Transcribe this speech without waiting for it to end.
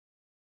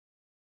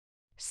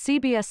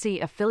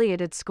CBSE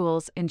affiliated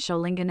schools in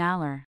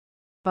Sholinganallur.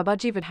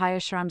 Babaji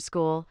Vidhyashram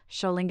School,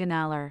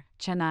 Sholinganallur,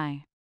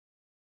 Chennai.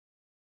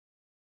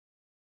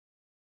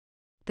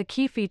 The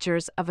key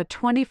features of a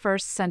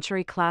 21st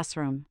century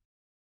classroom.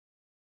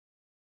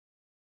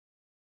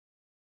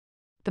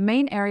 The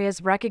main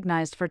areas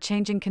recognized for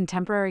changing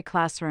contemporary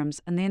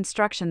classrooms and the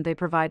instruction they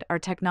provide are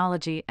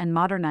technology and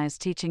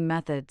modernized teaching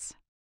methods.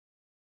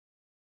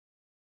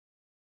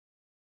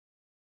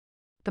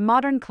 The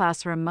modern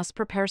classroom must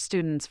prepare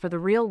students for the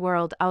real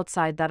world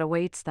outside that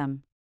awaits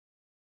them.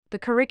 The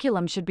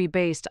curriculum should be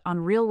based on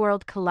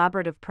real-world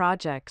collaborative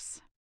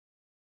projects.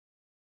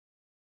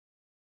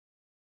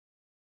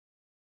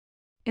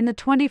 In the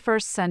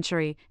 21st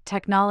century,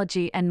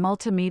 technology and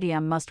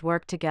multimedia must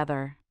work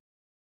together.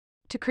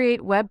 To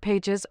create web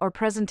pages or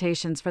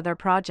presentations for their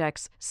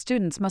projects,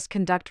 students must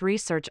conduct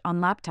research on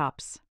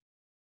laptops.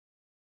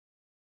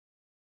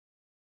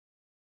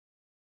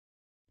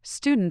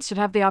 Students should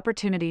have the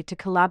opportunity to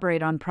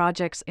collaborate on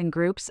projects in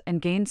groups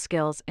and gain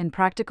skills in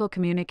practical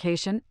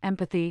communication,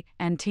 empathy,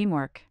 and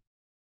teamwork.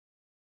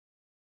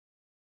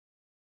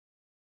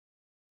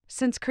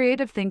 Since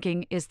creative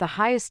thinking is the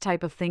highest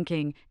type of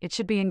thinking, it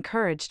should be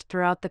encouraged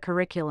throughout the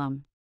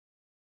curriculum.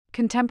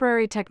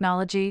 Contemporary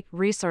technology,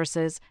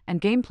 resources, and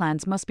game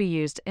plans must be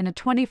used in a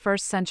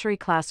 21st century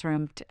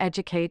classroom to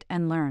educate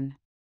and learn.